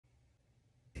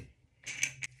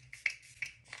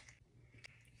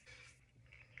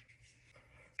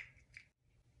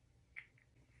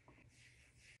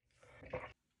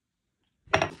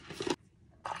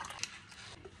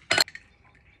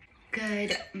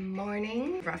Good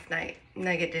morning. Rough night.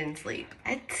 Nugget didn't sleep.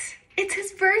 It's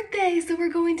his birthday, so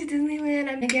we're going to Disneyland.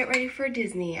 I'm gonna get ready for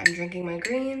Disney. I'm drinking my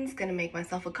greens, gonna make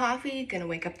myself a coffee, gonna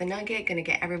wake up the Nugget, gonna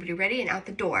get everybody ready and out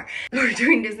the door. We're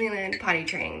doing Disneyland potty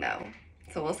training though,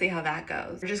 so we'll see how that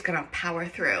goes. We're just gonna power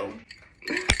through.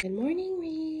 Good morning,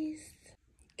 Reese.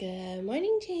 Good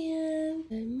morning, Jam.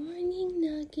 Good morning,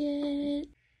 Nugget.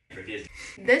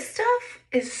 This stuff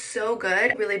is so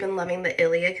good. I've really been loving the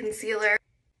Ilia concealer.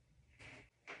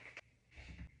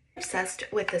 Obsessed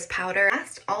with this powder.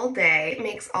 Lasts all day,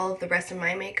 makes all of the rest of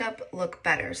my makeup look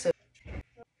better. So